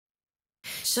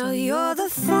So you're the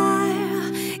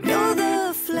fire, you're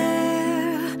the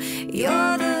flare,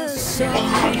 you're the sun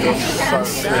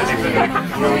inside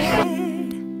my head.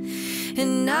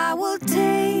 And I will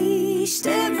taste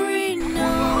every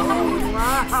note.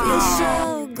 Feels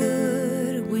so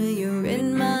good when you're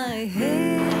in my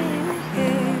head.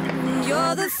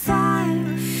 You're the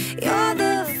fire, you're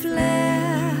the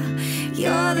flare,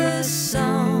 you're the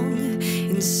song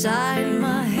inside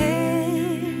my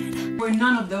head. Were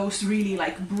none of those really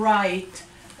like bright,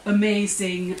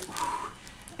 amazing,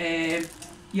 the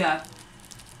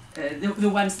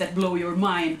ones that blow your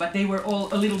mind, but they were all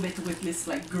a little bit with this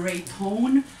like grey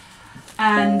tone.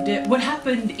 And what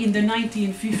happened in the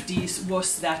 1950s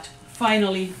was that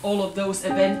finally all of those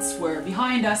events were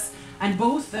behind us, and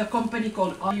both a company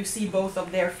called, you see both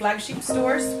of their flagship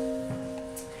stores.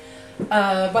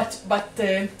 But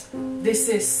this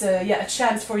is a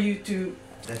chance for you to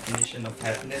definition of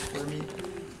happiness for me,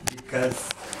 because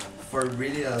for a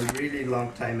really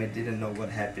long time I didn't know what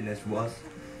happiness was,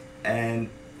 and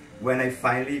when I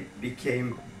finally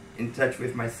became in touch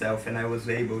with myself and I was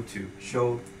able to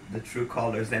show the true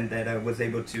colors and that I was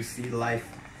able to see life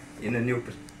in a new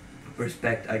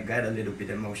perspective, I got a little bit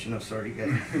emotional, sorry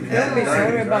guys. Don't be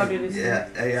sorry about it,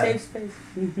 safe space.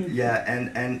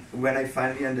 And when I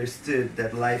finally understood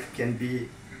that life can be,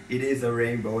 it is a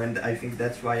rainbow, and I think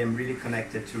that's why I'm really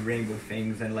connected to rainbow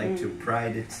things and like to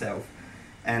pride itself.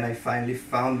 And I finally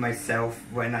found myself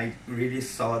when I really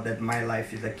saw that my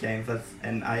life is a canvas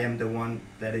and I am the one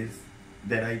that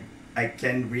I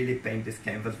can really paint this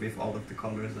canvas with all of the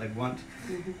colors I want.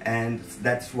 And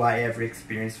that's why every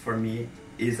experience for me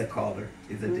is a color,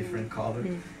 is a different color.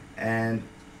 And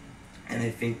I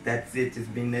think that's it, is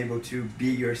being able to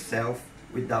be yourself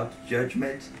without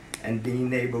judgment, and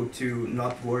being able to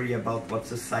not worry about what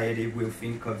society will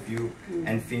think of you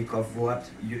and think of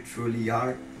what you truly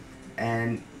are.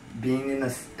 And being in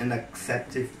an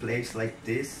acceptive place like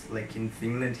this, like in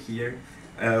Finland here,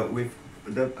 with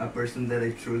a person that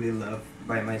I truly love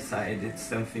by my side, it's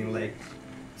something like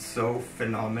so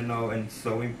phenomenal and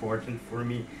so important for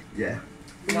me. Yeah.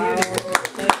 Wow,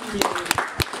 thank you.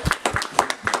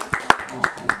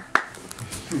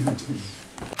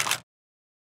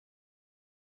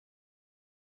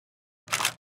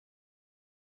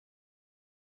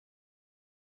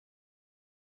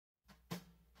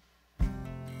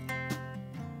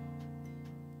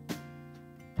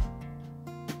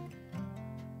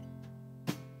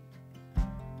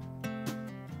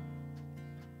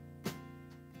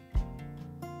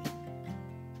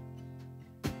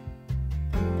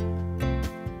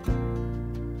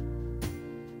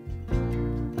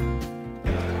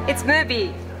 It's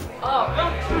movie. Oh.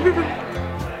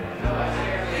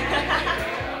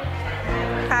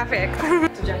 Perfect.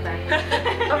 To Japan.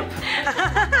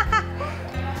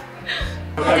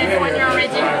 Okay, when you're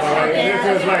ready. Okay.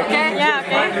 Okay, yeah,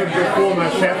 okay. Before my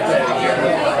chef there.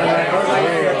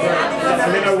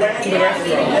 And then I went to the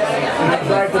restaurant and I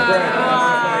tried the bread.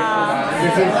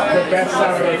 This is the best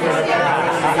salad I've ever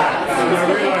had. And I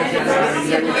realized it when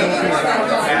they were talking about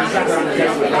it. And I sat down and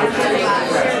tasted it.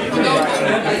 They were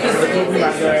talking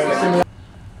about the similar.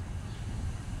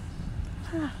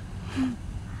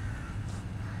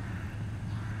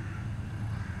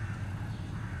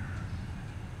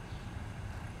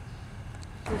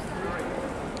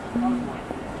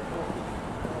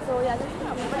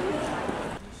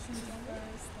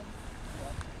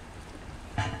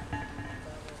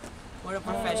 What a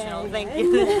professional, thank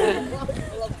you.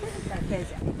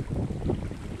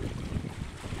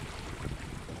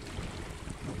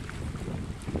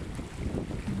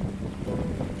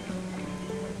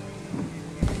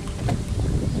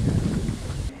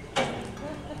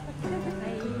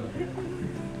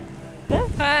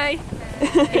 Hi.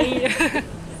 Hey.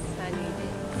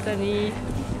 Sunny.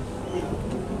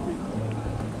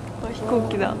 飛行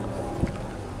機だ。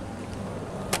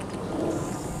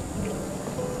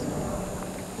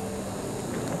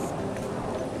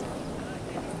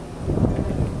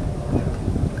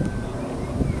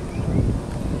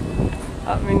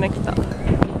あ、みんな来た。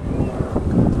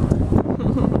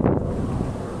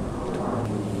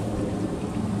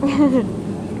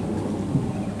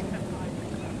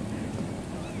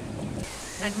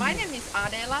And my name is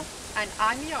Adela, and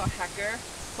I'm your hacker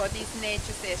for this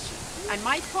nature session. And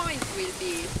my point will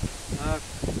be...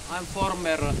 I'm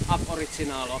former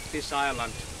aboriginal of this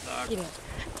island.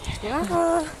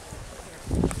 Yeah.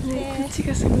 ね、口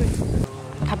がすごい。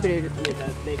食べれる。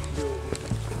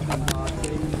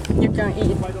You can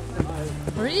eat.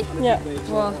 Really? Yeah.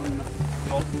 Wow.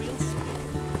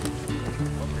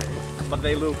 But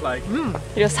they look like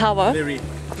It was sour. very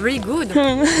Really good.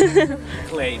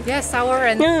 Claim. Yeah, sour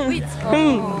and sweet.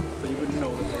 Oh.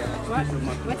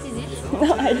 What is it?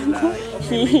 No, I don't know.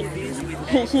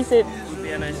 He said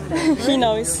he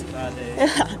knows.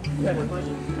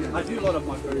 I do a lot of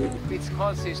my food. Which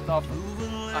consists of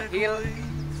a hill,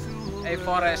 a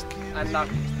forest, and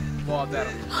water.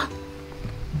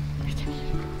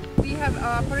 We have,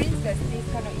 for instance, these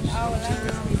kind of in our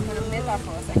language, these kind of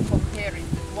metaphors and comparing.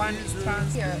 One is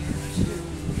here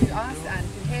to us and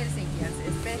to Helsinkians,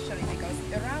 especially because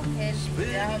around Helsinki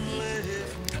there are beaches.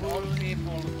 And all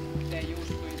people, they used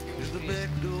to use this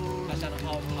as an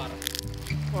altar.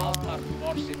 Altar to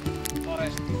worship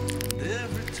forest.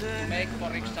 Make,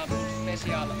 for example,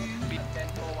 special bit then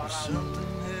go around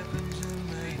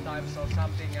 3 times or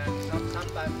something, and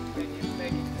sometimes when you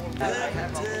make it full.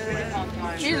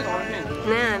 チーズが美味しい。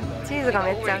ねえ、チーズが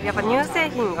めっちゃやっぱ乳製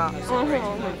品が美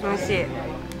味しい。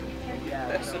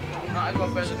I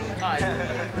got better than time.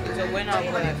 So when I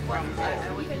work from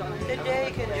home, the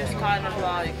day can just kind of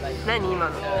like. 何今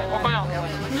の？わからん。Kind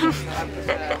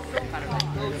of like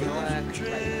go to work,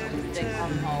 then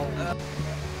come home.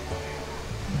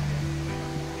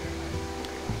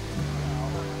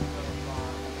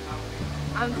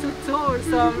 I'm too tall,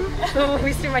 so I'm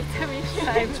wasting my time.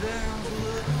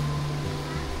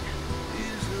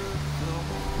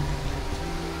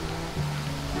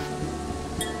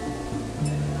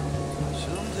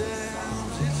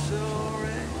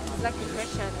 Lucky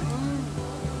question.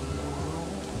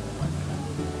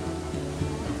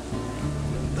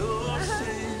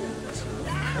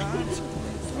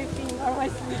 Sleeping, or am I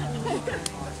sleeping?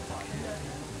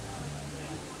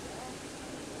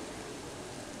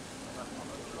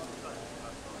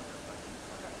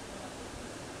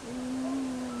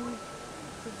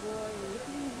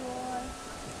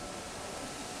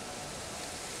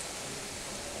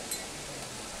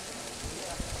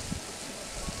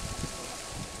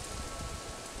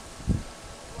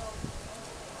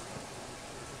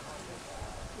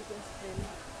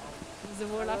 The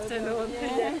whole afternoon.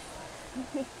 Yes.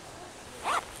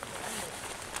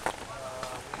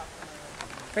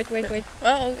 Wait.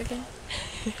 Oh, okay.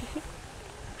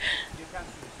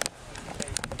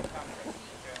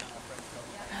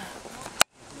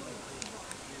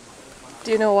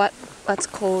 Do you know what's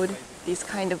called these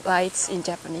kind of lights in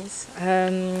Japanese?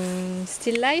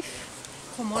 Still life.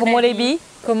 Komorebi.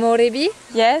 Komorebi.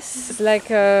 Yes. It's like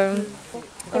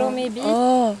Komorebi.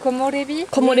 Oh. Komorebi.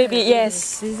 Komorebi.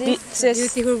 Yes. This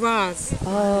is beautiful words.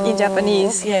 In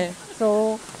Japanese. Okay. Yeah.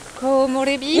 So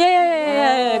Komorebi.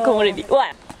 Yeah. Komorebi.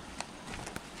 What?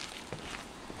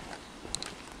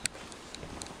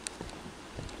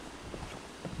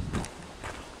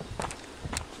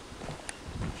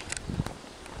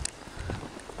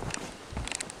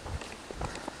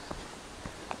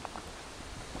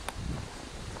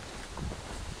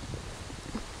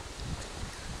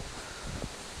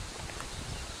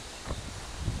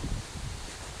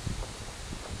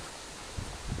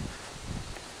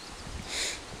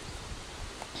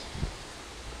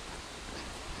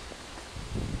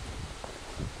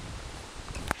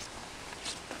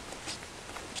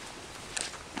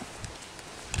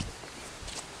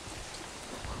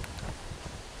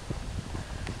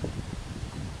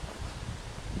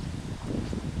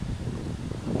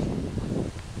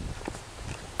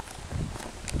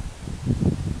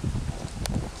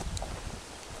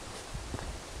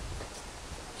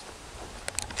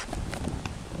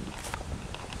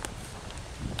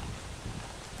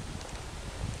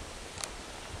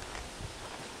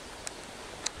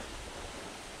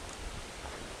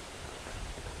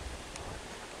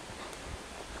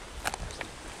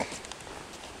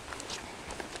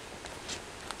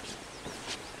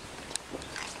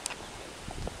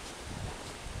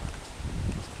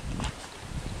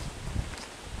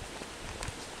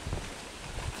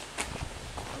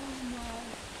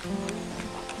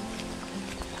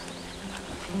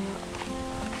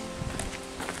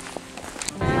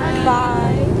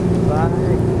 Bye.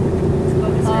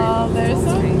 Oh, they're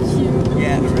so cute.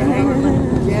 Yeah, right.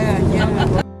 Yeah.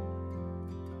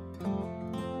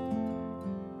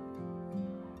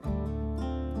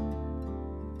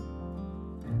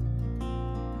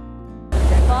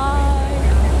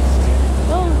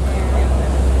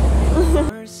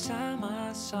 First time I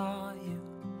saw you,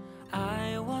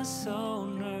 I was so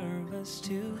nervous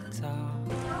to talk.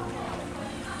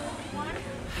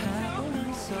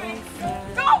 Happened so fast.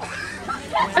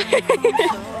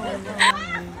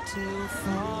 To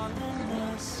fall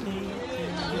asleep.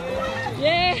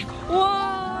 Yeah.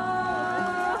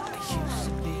 Wow. I used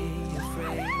to be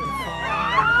afraid to fall.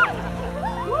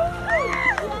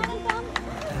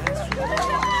 That's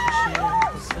relationship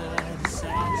was a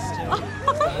disaster.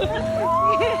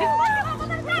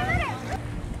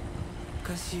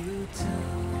 you took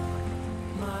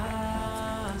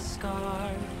my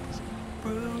scars,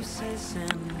 bruises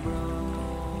and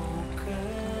broken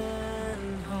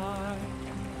heart,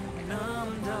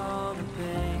 numbed all the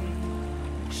pain,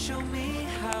 show me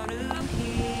how to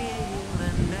heal,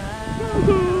 and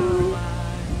now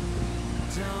I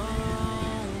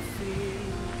don't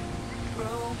feel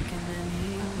broken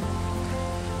anymore.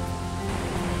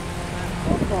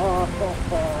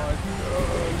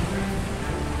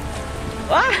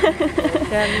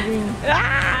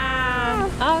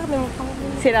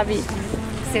 C'est la vie.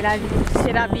 C'est la vie.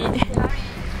 C'est la vie.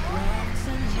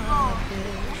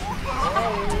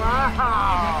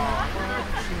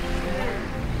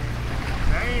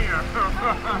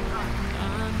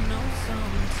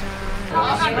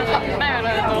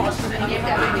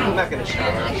 I'm not gonna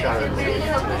shower. I'm showering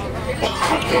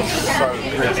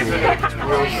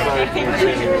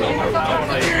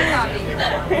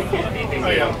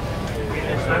later.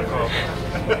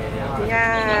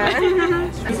 Yeah.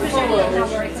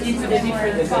 Into the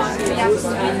different parts.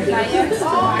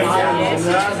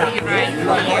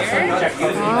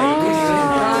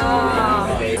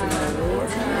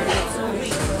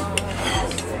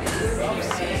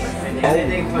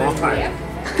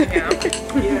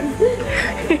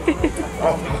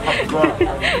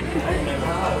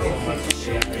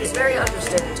 It's very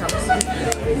understated, Thomas.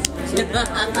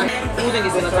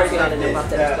 Muutenkin siinä sosiaalinen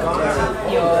patterista on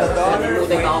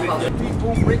muuten kaukaa.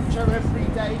 People richer every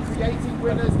day, creating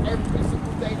winners every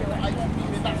single day. There are 80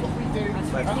 million. That's what we do.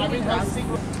 I'm in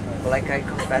Helsinki. Like I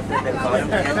compacted the bottom.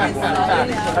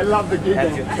 I love the gig.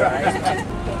 Have you tried?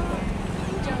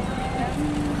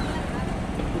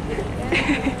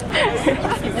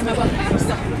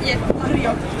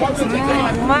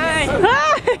 My.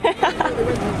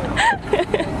 We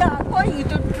are going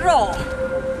to draw.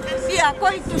 We are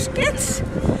going to sketch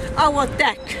our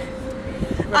deck.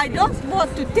 I don't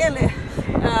want to tell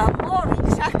more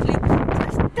exactly.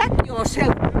 Just deck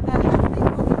yourself.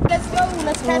 Let's go.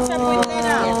 Let's catch up with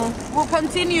Lena. We'll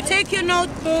continue. Take your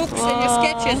notebooks and your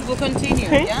sketches. We'll continue.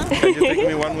 Yeah. Can you take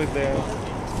me one with the...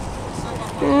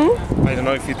 I don't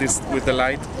know if it is with the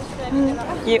light.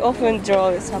 You often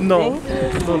draw something? No.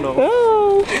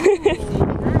 Oh.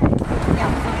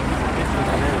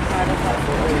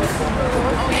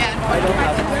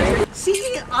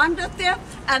 See under there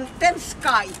and then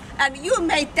sky. And you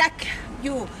may deck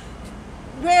you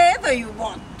wherever you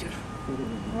want to.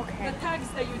 The tags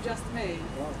that you just made.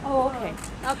 Oh, okay.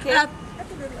 Okay.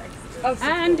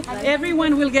 And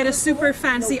everyone will get a super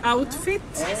fancy outfit.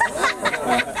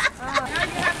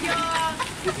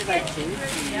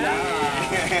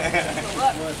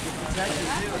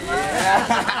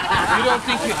 You don't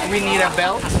think we need a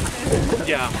belt?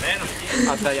 Yeah.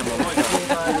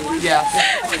 Yeah.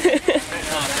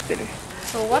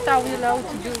 So what are we allowed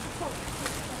to do?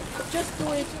 Just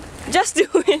do it. Just do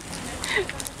it.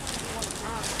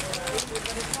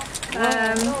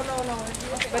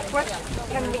 But what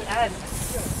can we add?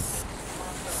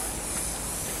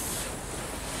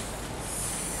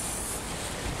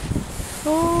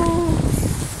 Oh.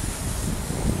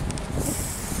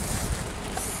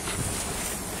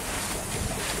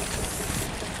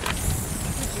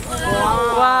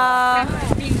 Wow.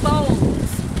 Being bold.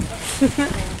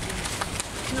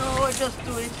 No, just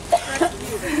do it.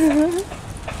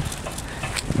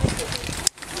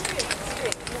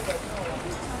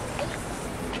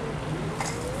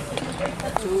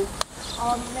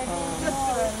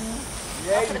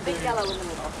 A big yellow in the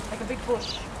middle, like a big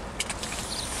bush.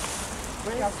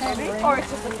 Heavy? Or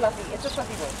it's just a fluffy? It's a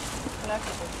fluffy bush.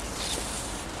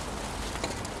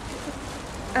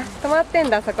 Ah, 止まってん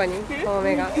だそこに多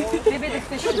めが。 Maybe the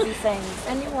fish should be saying,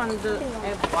 anyone do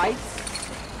white?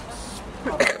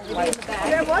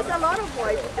 There was a lot of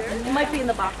white there. It might be in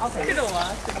the box. Okay.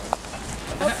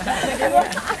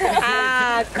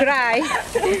 Ah, cry.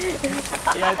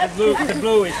 Yeah, the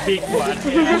blue is big one.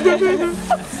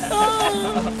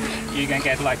 You can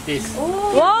get like this.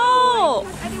 Whoa!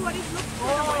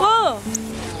 Whoa!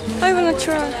 I wanna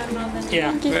try.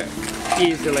 Yeah,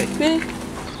 easily.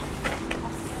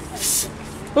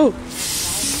 Oh!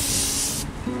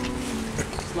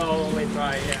 Slowly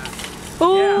try, yeah.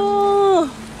 Oh!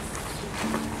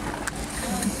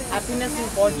 Happiness in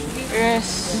Portuguese.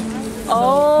 Yes.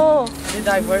 Oh! The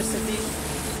diversity.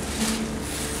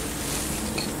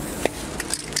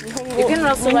 You can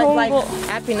also write like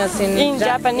happiness in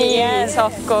Japanese. Yes,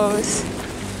 of course.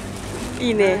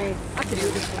 いいね。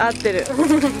合ってる。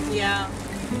 Yeah.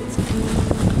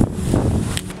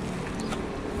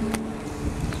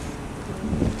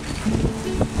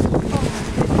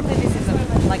 This is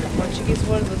like a Portuguese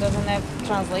word that doesn't have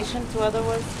translation to other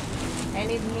words. And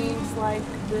it means like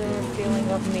the feeling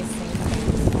of missing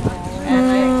things. And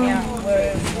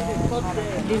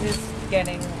this is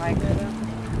getting like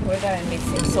we're gonna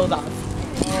missing soda.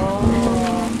 Oh,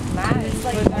 nice.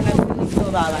 We're gonna feel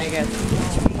soda, I guess.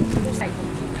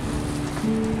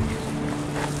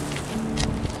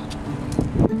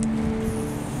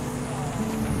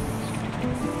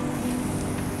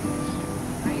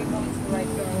 Are you going to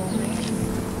write your own name?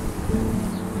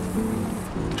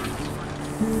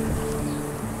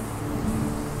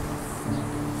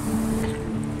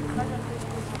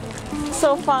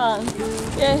 So fun.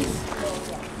 Yes.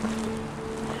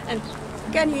 And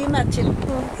can you imagine?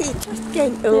 He just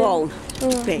came alone to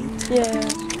paint. Yeah.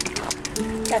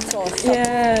 That's awesome.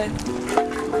 Yeah.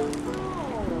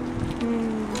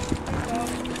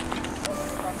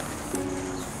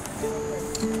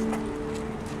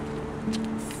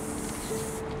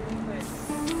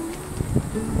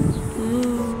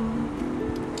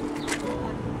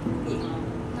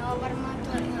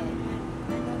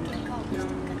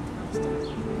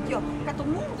 Joo, kato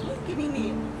munkin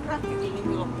nimi, rattikin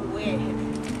nimi loppuu E-hen.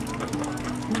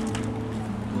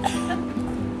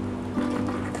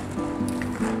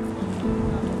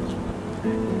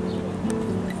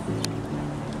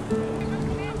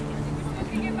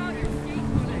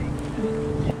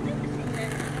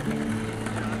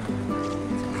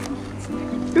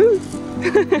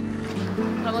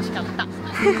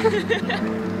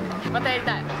またやり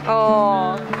たい。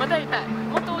あまたやりたい。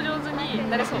もっとお上手に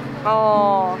なれそう。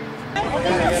あ。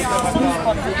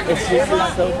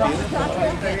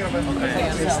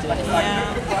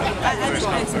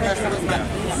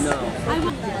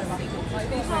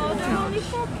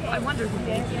I wonder who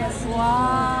did this.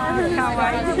 Wow,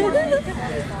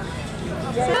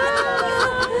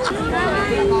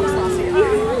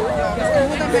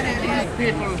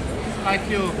 People like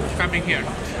you coming here,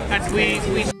 and we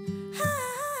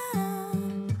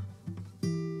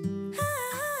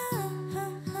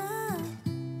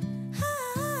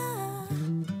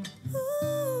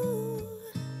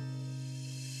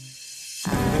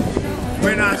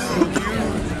when I see you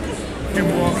can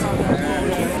walk.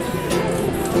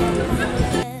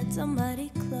 Somebody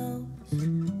close.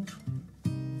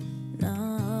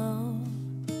 No,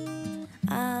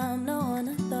 I'm not one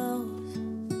of those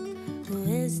who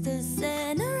is the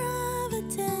center of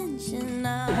attention.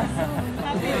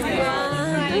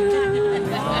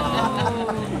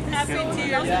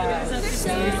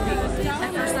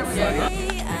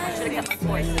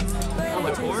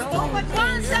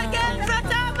 One second,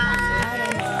 Pratama!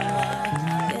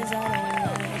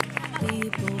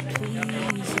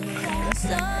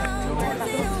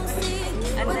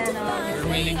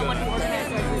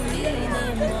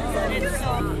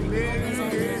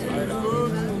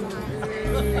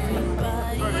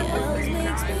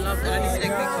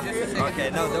 Okay,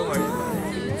 no, don't worry about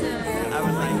it. I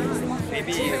was like,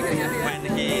 maybe when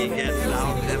he gets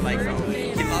loud and like,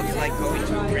 he loves like going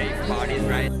to rave parties,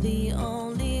 right? The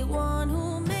only one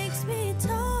who makes me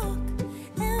talk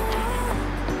and walk.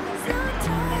 So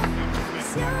talk,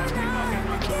 so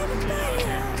not getting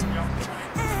better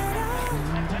at all.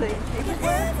 But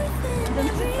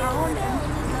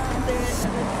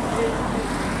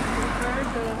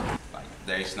everything like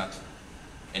there is not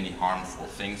any harmful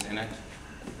things in it.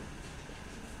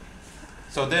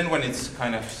 So then when it's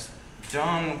kind of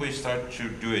done, we start to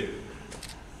do it.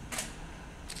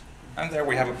 And there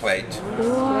we have a plate.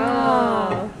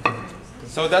 Wow.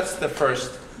 So that's the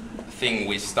first thing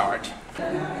we start.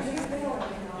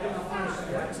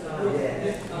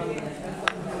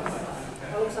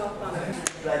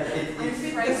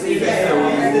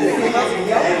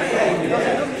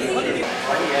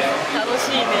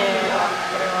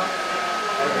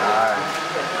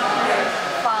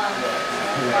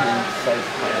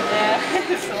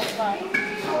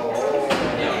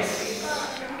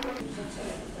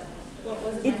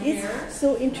 It is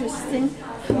so interesting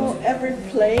how every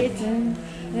plate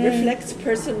reflects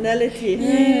personality.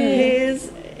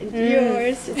 His,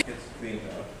 yours. It's cleaned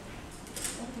up.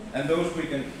 And those we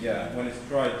can, yeah, when it's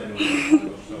dried then we can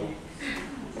do so.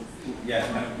 Yeah,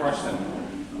 and crush them.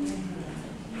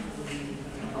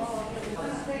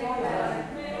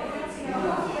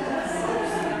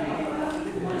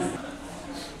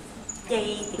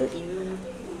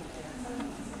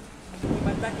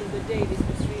 But back in the day, this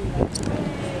was really like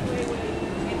way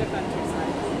in the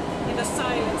countryside, in the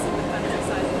silence in the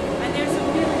countryside, and there's a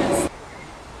million.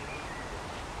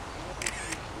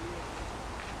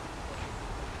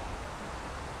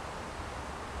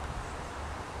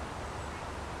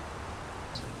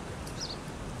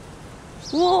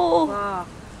 Whoa! Wow.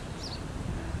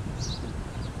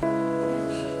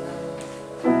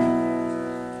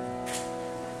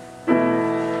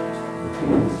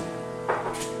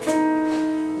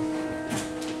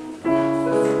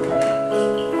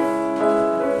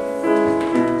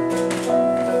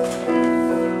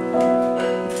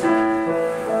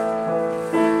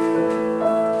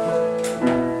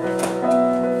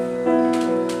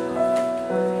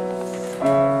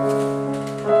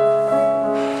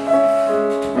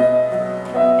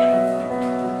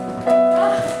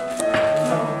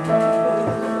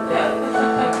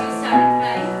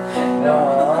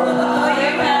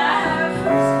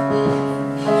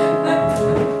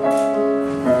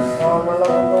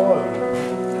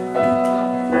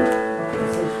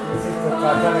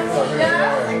 I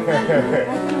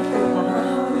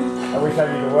wish I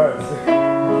knew the words.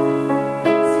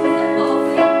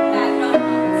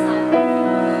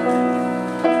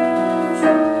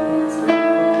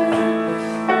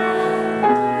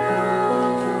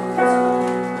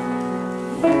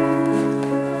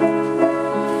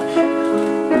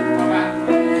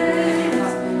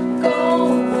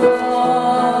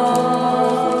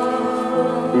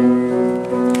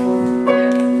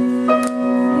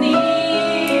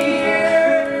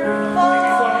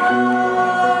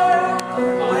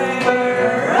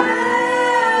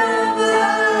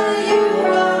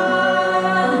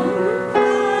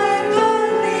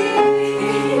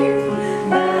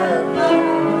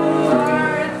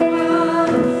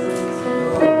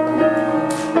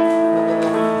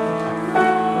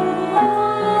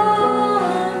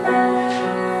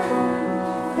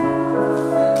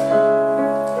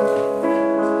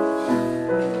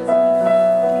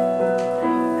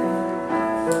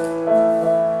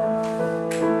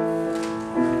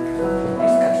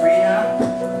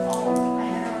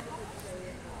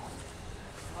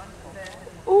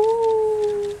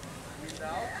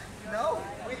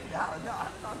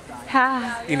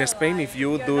 In Spain, if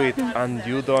you do it and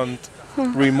you don't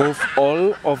remove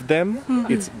all of them,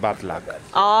 it's bad luck.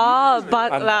 Ah,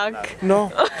 bad And- luck. No.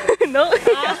 No.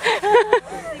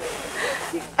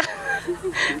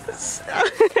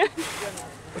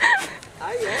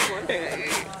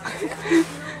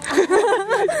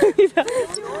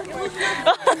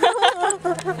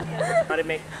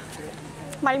 Marimek.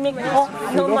 Marimek. Oh,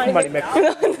 no Marimek.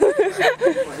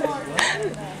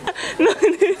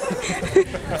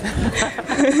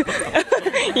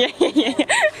 Yeah.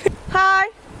 Hi.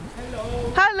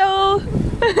 Hello. Hello.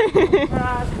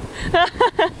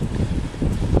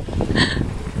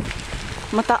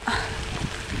 また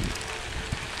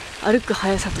歩く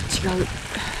速さと違う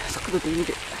速度で見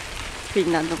るフィ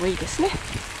ンランドもいいですね。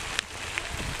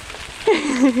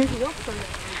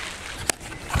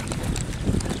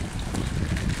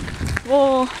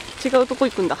おー、違うとこ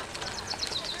行くんだ。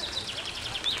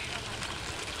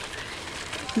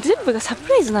全部がサプ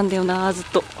ライズなんだよな、ずっ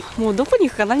と。もうどこに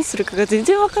行くか何するかが全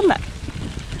然わかんない。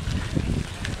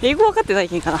英語分かってない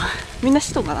けんかな。みんな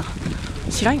知っとんかな。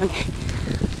知らんよね。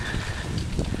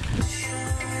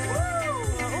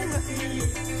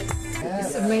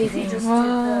It's amazing.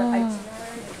 Wow.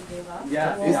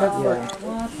 Yeah, is that what?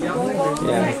 Yeah.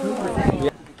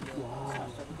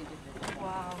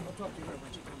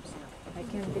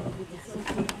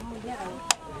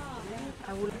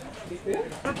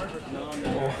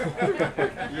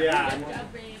 Yeah.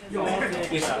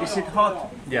 Is it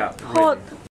hot? Yeah. Hot.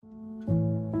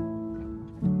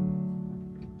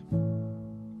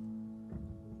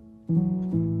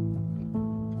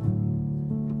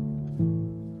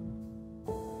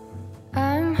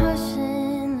 I'm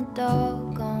hushing the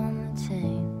dog on the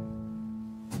chain.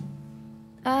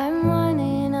 I'm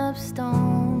lining up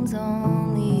stones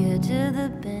on the edge of the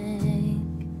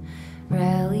bank.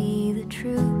 Rally the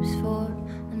troops for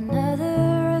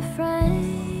another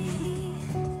refrain.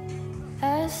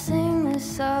 I sing this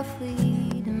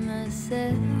softly to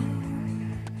myself.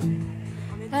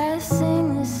 I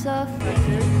sing this softly.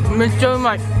 めっちゃう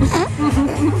まい。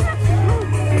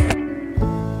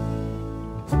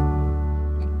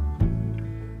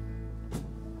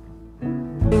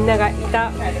みんながい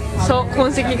た、そう、痕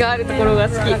跡があるところが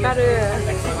好き。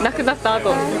なくなった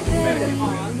後。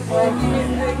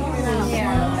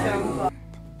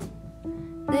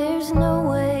There's no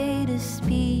way to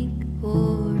speak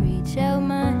or reach out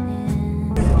my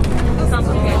hand.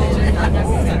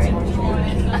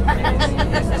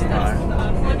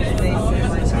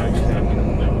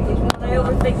 I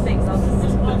overthink things. I'll just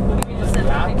send a picture.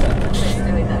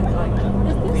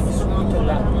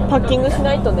 パッキングし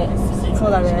ないとね。そ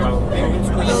うだね。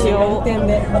塩点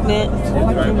でね。パ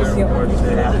ッキングしよう。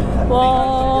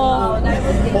わあ。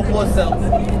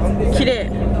綺麗。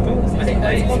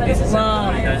わあ。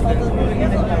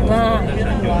わあ。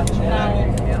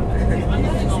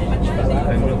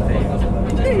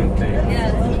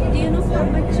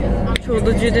ちょう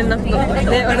ど充電なくなった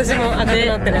ね。私もなく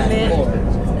なってるね。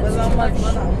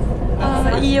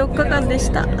ああ、いい4日間で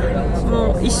した。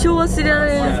もう一生忘れら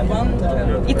れない。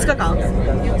5日間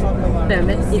だよ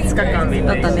ね。5日間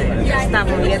だったね。多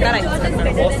分入れたら5日間。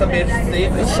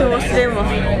一生忘れんわ。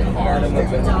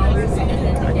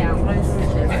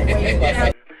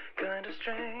Kinda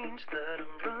strange that I'm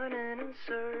running in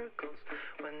circles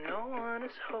when no one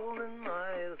is holding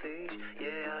my leash.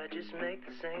 Yeah, I just make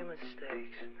the same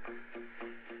mistakes,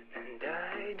 and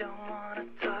I don't wanna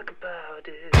talk about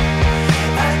it. I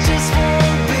just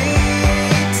won't be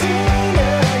teen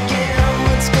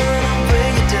again.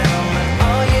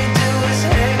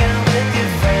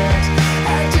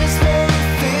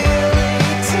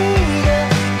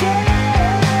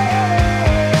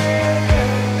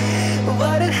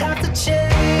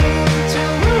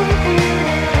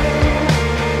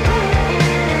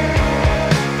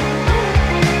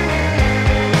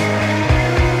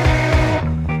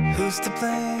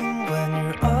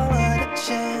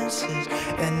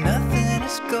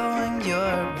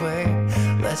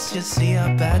 to see how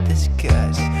bad this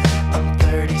gets. I'm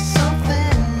 30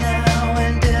 something now,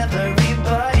 and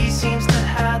everybody seems to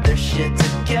have their shit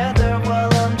together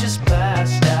while I'm just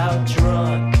passed out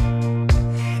drunk,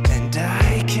 and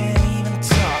I can't even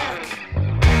talk.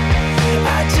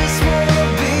 I just wanna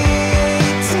be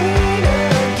 18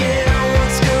 again.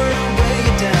 What's gonna weigh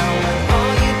you down when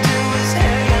all you do is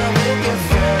hang out with your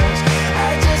friends?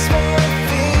 I just wanna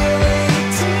feel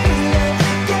 18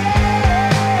 again.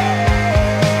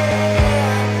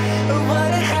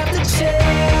 Why'd it have to change?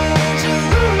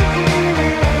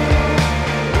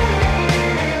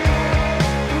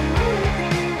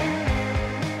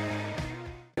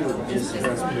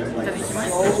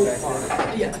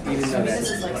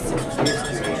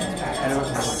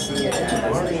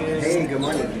 Hey, good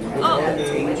morning.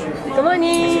 Good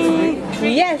morning.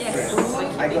 Yes.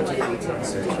 I go to the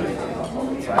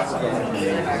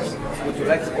Would you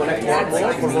like to connect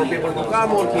more for more people to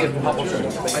come or here to have us?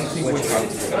 I think we can.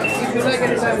 If you like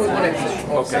anytime, we'll connect.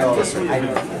 Okay.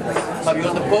 Have you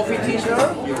got the coffee teacher?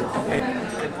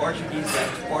 The Portuguese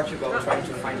left Portugal trying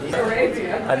to find it.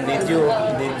 And did you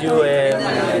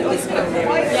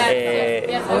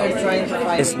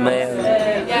smell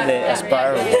the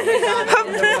sparrow?